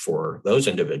bridge for those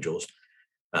individuals.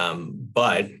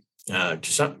 But to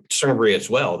some degree as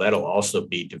well, that'll also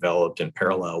be developed in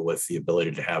parallel with the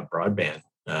ability to have broadband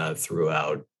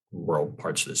throughout rural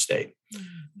parts of the state.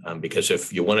 Because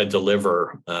if you want to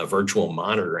deliver virtual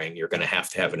monitoring, you're going to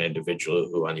have an individual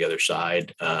who on the other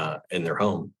side in their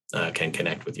home can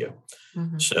connect with you.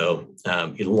 Mm-hmm. So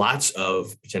lots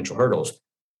of potential hurdles.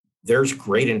 There's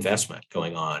great investment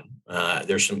going on.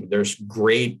 There's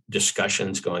great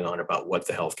discussions going on about what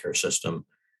the healthcare system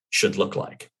should look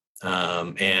like.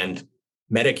 And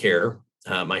Medicare,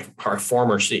 our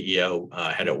former CEO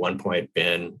had at one point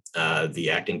been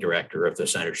the acting director of the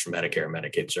Centers for Medicare and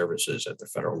Medicaid Services at the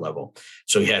federal level.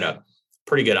 So he had a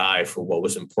pretty good eye for what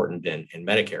was important in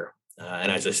Medicare.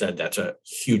 And as I said, that's a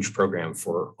huge program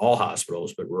for all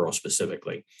hospitals, but rural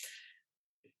specifically.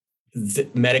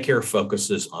 Medicare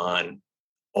focuses on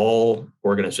all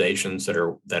organizations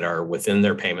that are within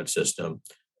their payment system.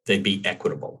 They be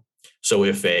equitable. So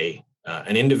if a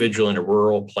an individual in a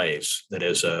rural place that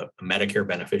is a Medicare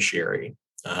beneficiary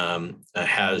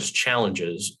has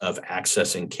challenges of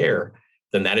accessing care,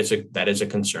 then that is a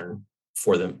concern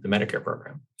for the Medicare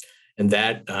program. And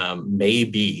that may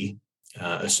be,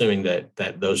 assuming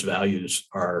that those values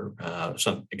are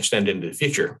extended into the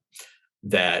future,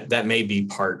 that may be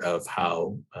part of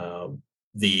how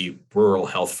the rural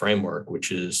health framework,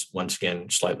 which is once again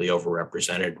slightly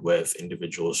overrepresented with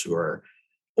individuals who are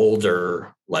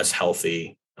older, less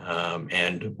healthy,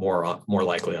 and more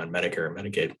likely on Medicare and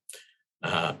Medicaid,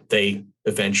 they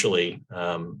eventually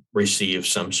receive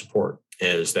some support.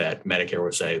 Is that Medicare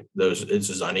would say this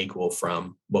is unequal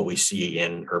from what we see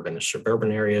in urban and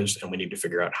suburban areas, and we need to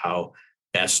figure out how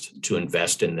best to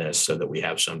invest in this so that we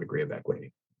have some degree of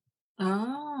equity.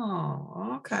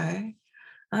 Oh, okay.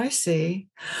 I see.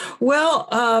 Well,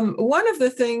 one of the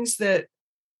things that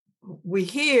we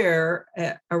hear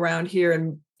around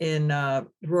here in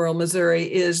rural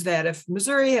Missouri is that if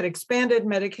Missouri had expanded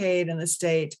Medicaid in the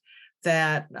state,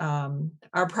 that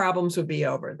our problems would be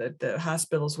over, that the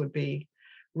hospitals would be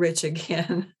rich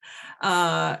again.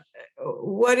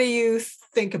 What do you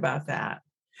think about that?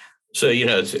 So,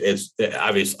 it's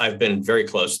obvious. I've been very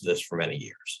close to this for many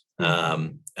years.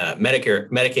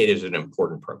 Medicaid is an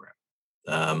important program,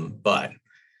 but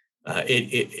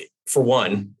it for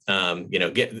one,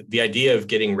 get the idea of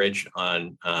getting rich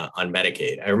on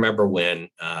Medicaid. I remember when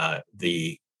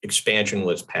the expansion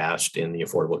was passed in the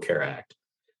Affordable Care Act,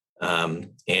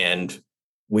 and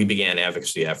we began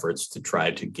advocacy efforts to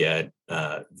try to get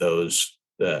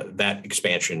that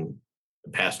expansion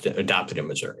adopted in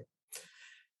Missouri.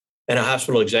 And a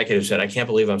hospital executive said, "I can't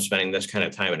believe I'm spending this kind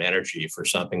of time and energy for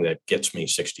something that gets me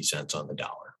 60 cents on the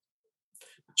dollar."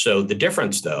 So the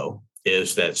difference, though,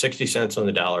 is that 60 cents on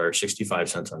the dollar or 65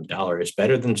 cents on the dollar is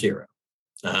better than zero.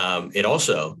 It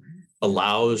also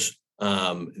allows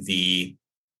the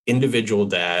individual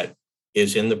that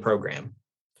is in the program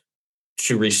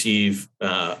to receive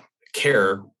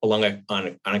care on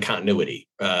a continuity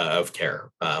of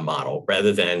care model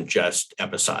rather than just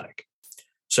episodic.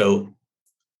 So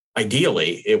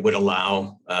ideally, it would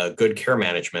allow good care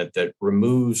management that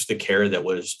removes the care that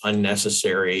was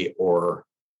unnecessary or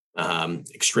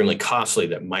extremely costly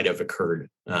that might have occurred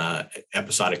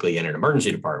episodically in an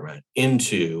emergency department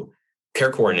into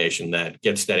care coordination that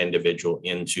gets that individual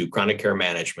into chronic care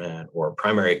management or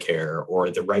primary care or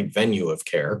the right venue of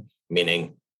care,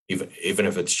 meaning even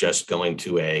if it's just going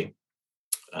to an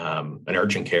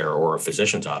urgent care or a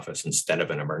physician's office instead of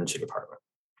an emergency department.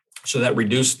 So that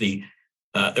reduced the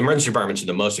emergency departments are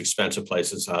the most expensive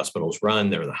places hospitals run.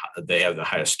 They have the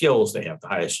highest skills. They have the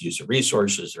highest use of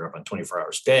resources. They're open 24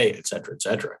 hours a day, et cetera, et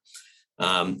cetera.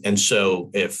 And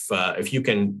so if you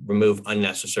can remove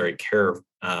unnecessary care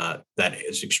that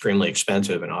is extremely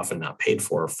expensive and often not paid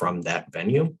for from that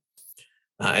venue,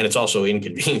 and it's also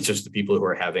inconveniences to people who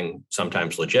are having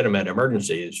sometimes legitimate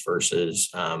emergencies versus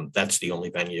that's the only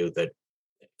venue that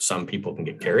some people can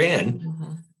get care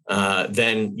in,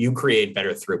 then you create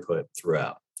better throughput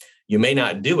throughout. You may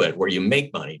not do it where you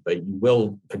make money, but you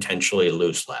will potentially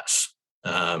lose less.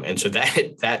 And so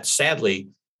that sadly,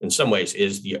 in some ways,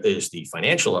 is the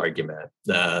financial argument.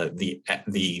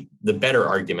 The better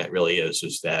argument really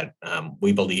is that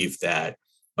we believe that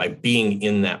by being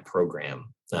in that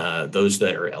program, those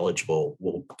that are eligible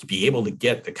will be able to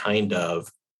get the kind of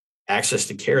access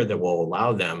to care that will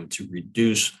allow them to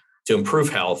improve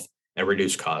health and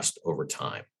reduce cost over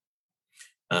time.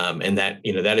 And that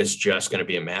is just going to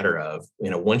be a matter of,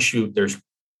 there's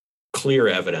clear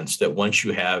evidence that once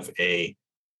you have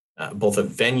both a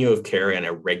venue of care and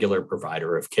a regular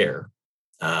provider of care,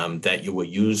 that you will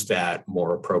use that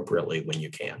more appropriately when you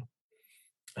can.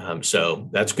 So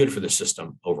that's good for the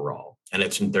system overall. And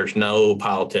there's no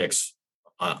politics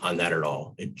on that at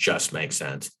all. It just makes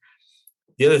sense.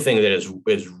 The other thing that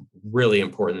is really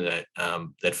important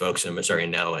that folks in Missouri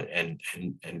know, and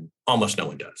almost no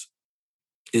one does,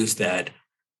 is that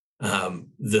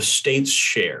the state's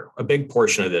share, a big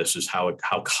portion of this is how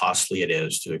costly it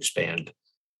is to expand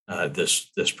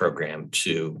this program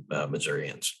to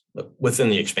Missourians within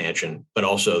the expansion, but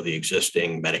also the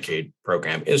existing Medicaid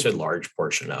program is a large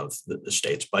portion of the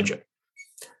state's budget.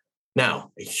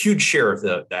 Now, a huge share of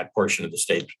that portion of the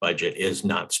state's budget is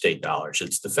not state dollars.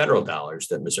 It's the federal dollars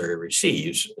that Missouri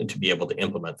receives to be able to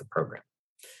implement the program.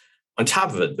 On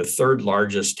top of it, the third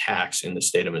largest tax in the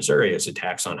state of Missouri is a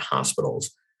tax on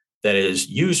hospitals that is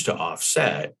used to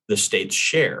offset the state's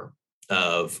share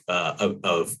of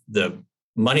the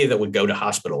money that would go to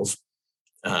hospitals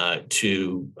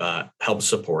to help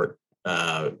support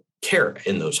care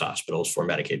in those hospitals for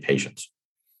Medicaid patients.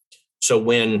 So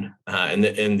when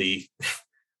the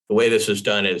the way this is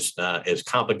done is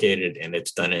complicated, and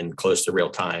it's done in close to real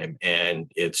time, and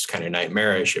it's kind of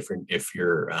nightmarish if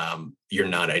you're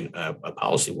not a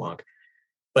policy wonk.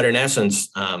 But in essence,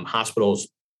 hospitals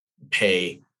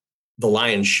pay the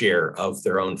lion's share of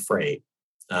their own freight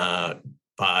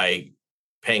by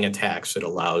paying a tax that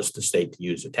allows the state to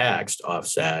use a tax to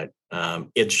offset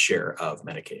its share of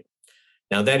Medicaid.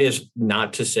 Now, that is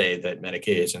not to say that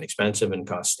Medicaid isn't expensive and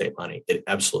costs state money. It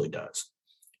absolutely does.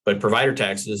 But provider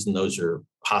taxes, and those are,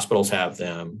 hospitals have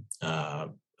them.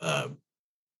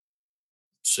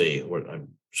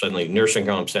 Suddenly nursing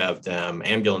homes have them,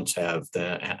 ambulance have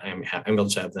them.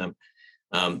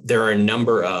 There are a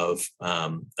number of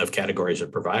categories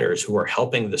of providers who are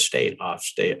helping the state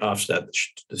offset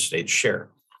the state's share.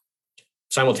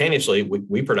 Simultaneously,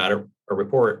 we put out a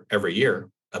report every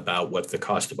year about what the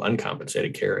cost of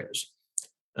uncompensated care is.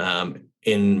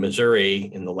 In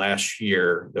Missouri, in the last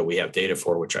year that we have data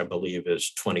for, which I believe is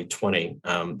 2020,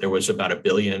 there was about $1.2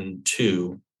 billion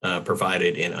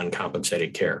provided in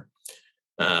uncompensated care.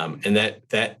 And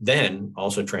that then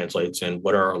also translates in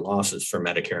what are our losses for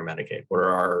Medicare and Medicaid? What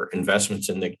are our investments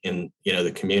in the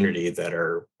community that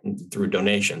are through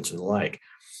donations and the like?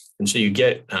 And so you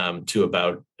get to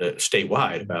about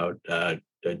statewide about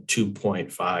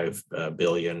 $2.5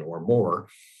 billion or more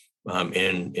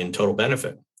in total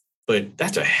benefit. But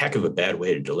that's a heck of a bad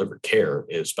way to deliver care,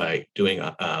 is by doing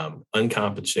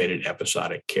uncompensated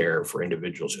episodic care for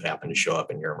individuals who happen to show up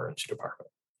in your emergency department.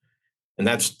 And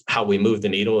that's how we move the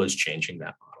needle, is changing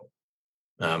that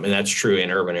model. And that's true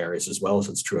in urban areas as well as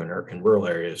it's true in rural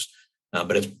areas.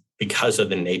 But it's because of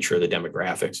the nature of the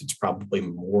demographics, it's probably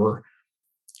more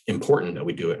important that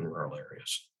we do it in rural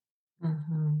areas.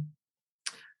 Mm-hmm.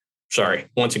 Sorry,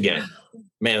 once again,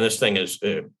 man, this thing is,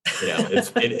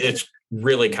 it's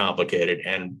really complicated.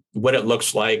 And what it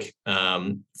looks like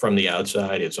from the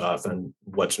outside is often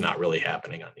what's not really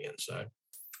happening on the inside.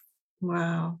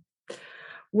 Wow.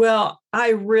 Well, I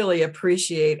really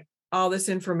appreciate all this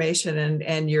information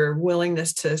and your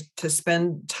willingness to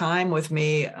spend time with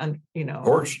me. Of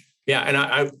course. Yeah. And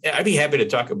I'd be happy to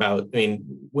talk about,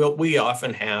 we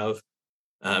often have,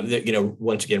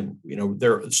 once again,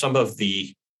 there are some of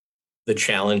the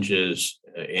challenges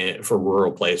for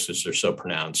rural places are so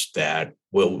pronounced that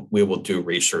we will do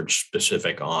research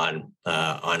specific on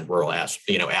rural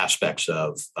aspects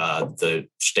of the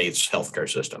state's healthcare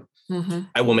system. Mm-hmm.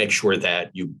 I will make sure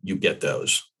that you get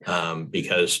those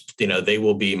because they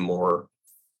will be more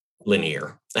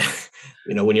linear.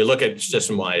 When you look at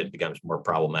system-wide, it becomes more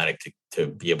problematic to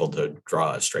be able to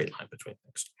draw a straight line between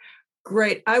things.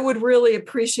 Great. I would really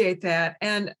appreciate that.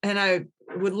 And I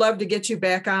would love to get you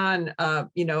back on,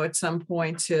 at some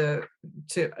point to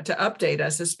update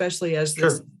us, especially as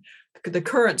the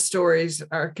current stories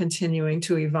are continuing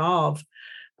to evolve.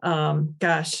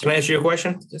 Gosh. Can I ask you a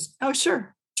question? Oh,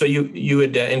 sure. So you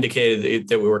had indicated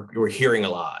that we were hearing a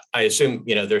lot. I assume,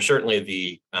 there's certainly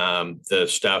the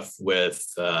stuff with,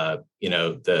 the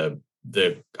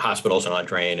hospitals in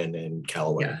Audrain and in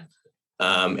Callaway.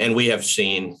 Yeah. And we have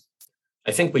seen,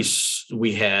 I think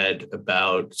we had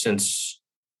about, since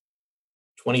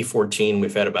 2014,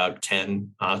 we've had about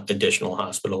 10 additional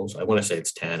hospitals. I want to say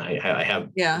it's 10. I have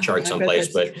a chart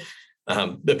someplace, but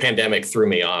the pandemic threw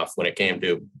me off when it came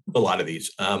to a lot of these.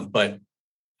 But,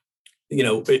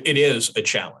 it is a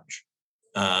challenge.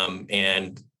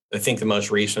 And I think the most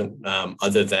recent,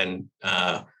 other than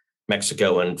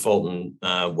Mexico and Fulton,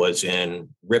 was in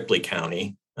Ripley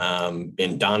County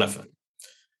in Donovan.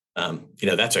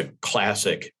 That's a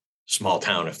classic small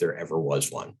town if there ever was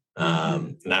one.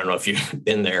 And I don't know if you've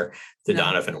been there to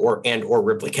Donovan or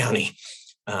Ripley County.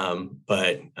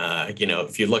 But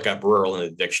if you look up rural in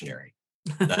the dictionary,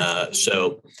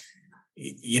 so,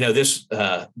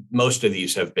 most of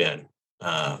these have been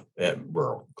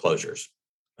rural closures.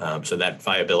 So that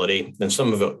viability, and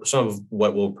some of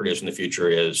what we'll produce in the future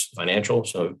is financial.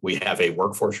 So we have a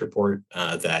workforce report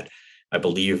that I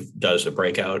believe does a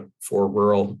breakout for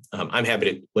rural. I'm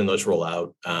happy to, when those roll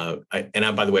out, by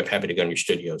the way, I'm happy to go in your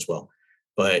studio as well.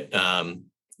 But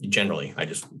generally,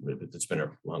 it's been a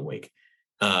long week.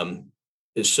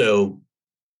 It's just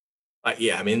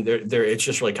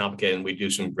really complicated, and we do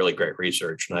some really great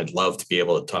research, and I'd love to be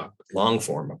able to talk long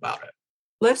form about it.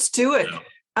 Let's do it.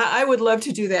 I would love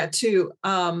to do that too.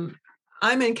 I'm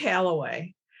in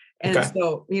Callaway. And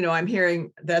so, I'm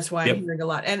hearing, that's why I'm hearing a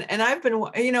lot. And I've been,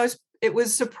 it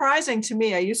was surprising to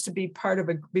me. I used to be part of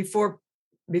before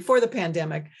the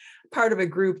pandemic, part of a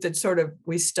group that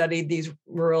we studied these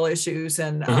rural issues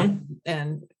and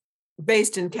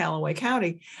based in Callaway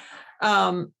County.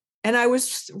 And I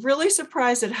was really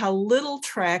surprised at how little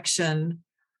traction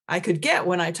I could get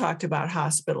when I talked about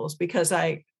hospitals, because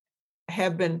I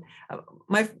have been,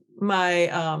 my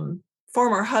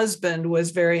former husband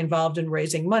was very involved in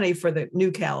raising money for the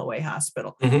new Callaway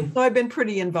Hospital. Mm-hmm. So I've been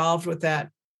pretty involved with that,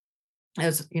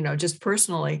 as just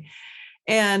personally.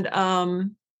 And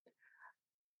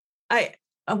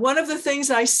one of the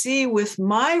things I see with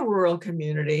my rural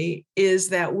community is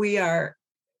that we are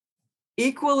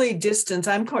equally distanced.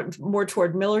 I'm more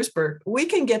toward Millersburg. We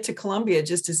can get to Columbia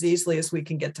just as easily as we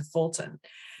can get to Fulton.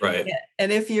 Right.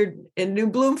 And if you're in New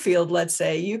Bloomfield, let's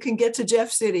say, you can get to Jeff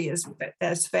City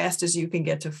as fast as you can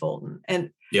get to Fulton.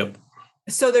 And yep.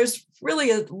 So there's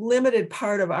really a limited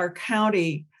part of our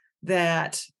county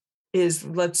that is,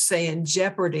 let's say, in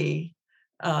jeopardy,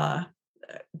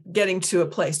 getting to a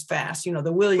place fast,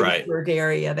 the Williamsburg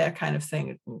area, that kind of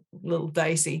thing, a little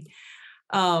dicey.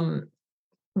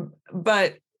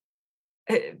 But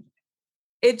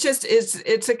it just is,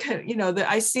 it's a,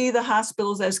 I see the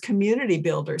hospitals as community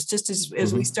builders, just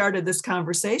as we started this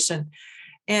conversation.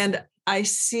 And I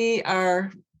see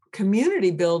our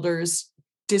community builders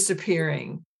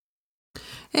disappearing.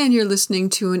 And you're listening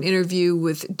to an interview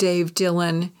with Dave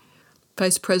Dillon,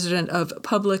 Vice President of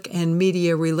Public and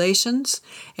Media Relations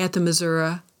at the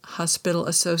Missouri Hospital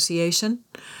Association.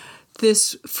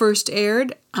 This first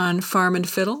aired on Farm and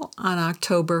Fiddle on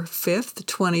October 5th,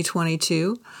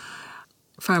 2022.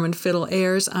 Farm and Fiddle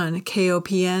airs on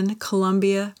KOPN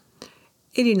Columbia,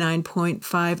 89.5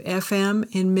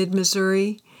 FM in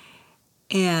mid-Missouri,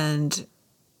 and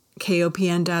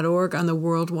KOPN.org on the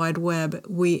World Wide Web.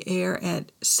 We air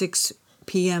at 6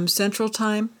 p.m. Central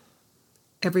Time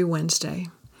every Wednesday.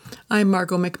 I'm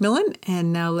Margot McMillen,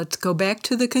 and now let's go back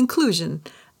to the conclusion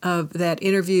of that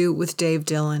interview with Dave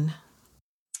Dillon.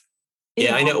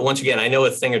 Yeah, I know. Once again, I know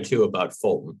a thing or two about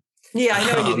Fulton. Yeah, I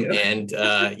know you do. And,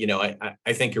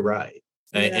 I think you're right.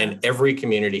 Yeah. And every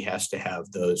community has to have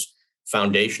those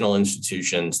foundational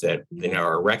institutions that,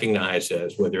 are recognized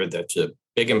as, whether that's a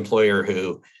big employer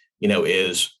who,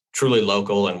 is truly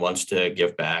local and wants to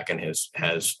give back and has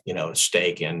a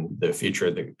stake in the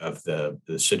future of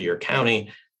the city or county,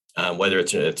 whether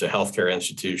it's a healthcare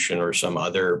institution or some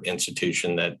other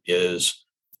institution that is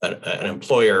an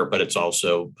employer, but it's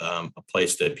also a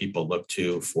place that people look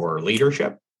to for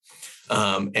leadership.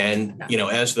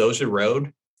 As those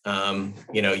erode,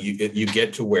 you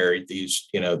get to where these,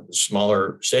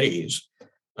 smaller cities,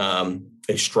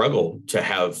 they struggle to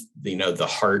have, the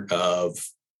heart of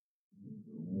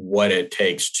what it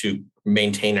takes to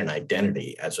maintain an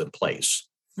identity as a place.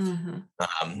 Mm-hmm.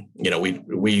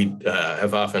 We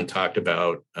have often talked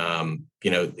about,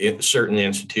 certain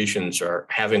institutions are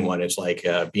having one. It's like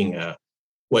being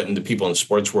what the people in the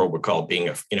sports world would call being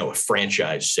a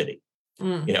franchise city.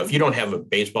 Mm-hmm. If you don't have a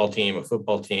baseball team, a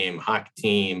football team, a hockey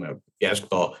team, a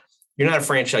basketball, you're not a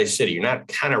franchise city. You're not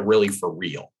kind of really for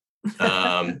real.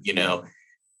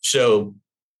 So,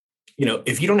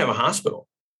 if you don't have a hospital,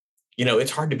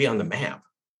 it's hard to be on the map.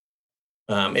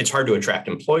 It's hard to attract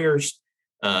employers.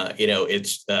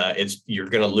 It's you're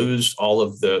going to lose all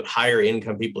of the higher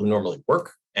income people who normally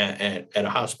work at a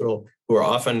hospital, who are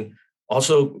often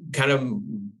also kind of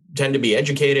tend to be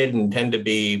educated and tend to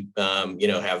be,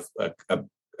 have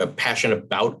a passion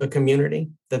about a community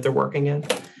that they're working in.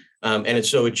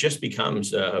 So it just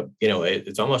becomes,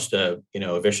 it's almost a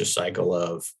vicious cycle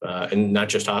of, and not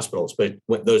just hospitals, but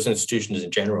those institutions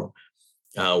in general,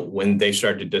 when they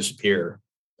start to disappear,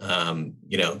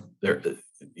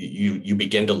 you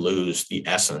begin to lose the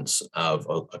essence of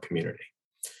a community.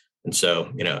 And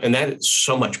so, and that is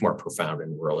so much more profound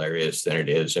in rural areas than it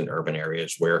is in urban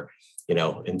areas where,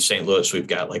 in St. Louis, we've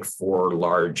got like 4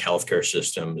 large healthcare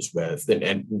systems with,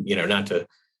 and not to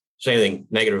say anything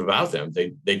negative about them.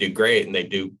 They do great, and they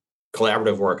do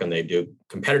collaborative work, and they do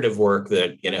competitive work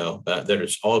that, that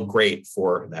is all great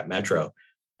for that metro.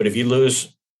 But if you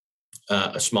lose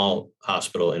a small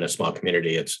hospital in a small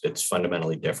community, it's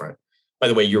fundamentally different. By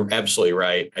the way, you're absolutely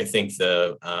right. I think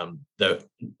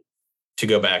to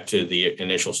go back to the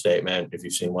initial statement, if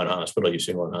you've seen one hospital, you've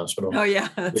seen one hospital. Oh yeah,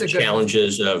 that's the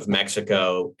challenges of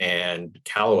Mexico and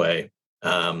Callaway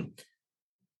are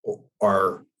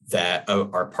part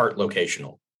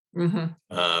locational, and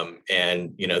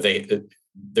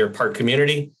they're part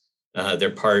community,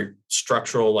 they're part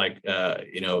structural, like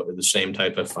the same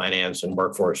type of finance and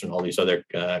workforce and all these other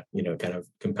kind of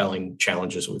compelling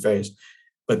challenges we face.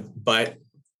 But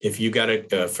if you got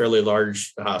a fairly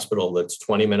large hospital that's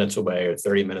 20 minutes away or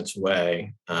 30 minutes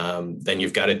away, then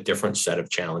you've got a different set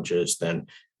of challenges than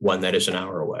one that is an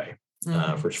hour away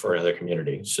for another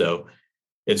community. So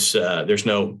it's there's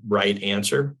no right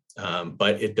answer,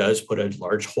 but it does put a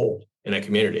large hole in a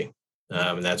community.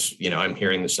 And that's, I'm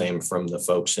hearing the same from the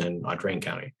folks in Audrain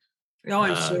County. Oh,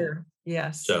 I'm sure.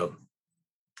 Yes. So.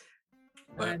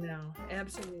 I know.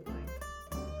 Absolutely.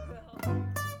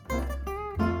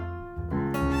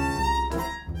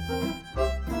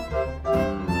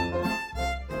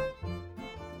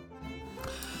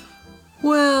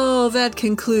 Well, that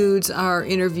concludes our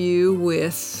interview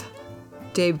with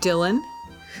Dave Dillon,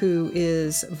 who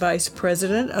is Vice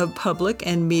President of Public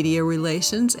and Media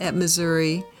Relations at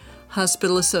Missouri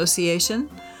Hospital Association.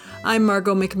 I'm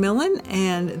Margot McMillen,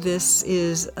 and this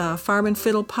is a Farm and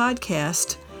Fiddle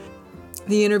podcast.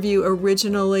 The interview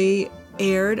originally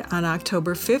aired on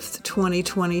October 5th,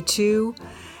 2022,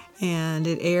 and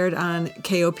it aired on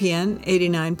KOPN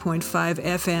 89.5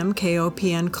 FM,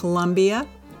 KOPN Columbia.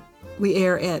 We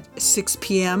air at 6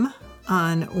 p.m.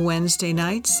 on Wednesday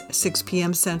nights, 6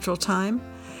 p.m. Central Time,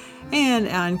 and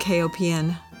on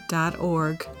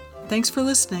KOPN.org. Thanks for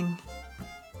listening.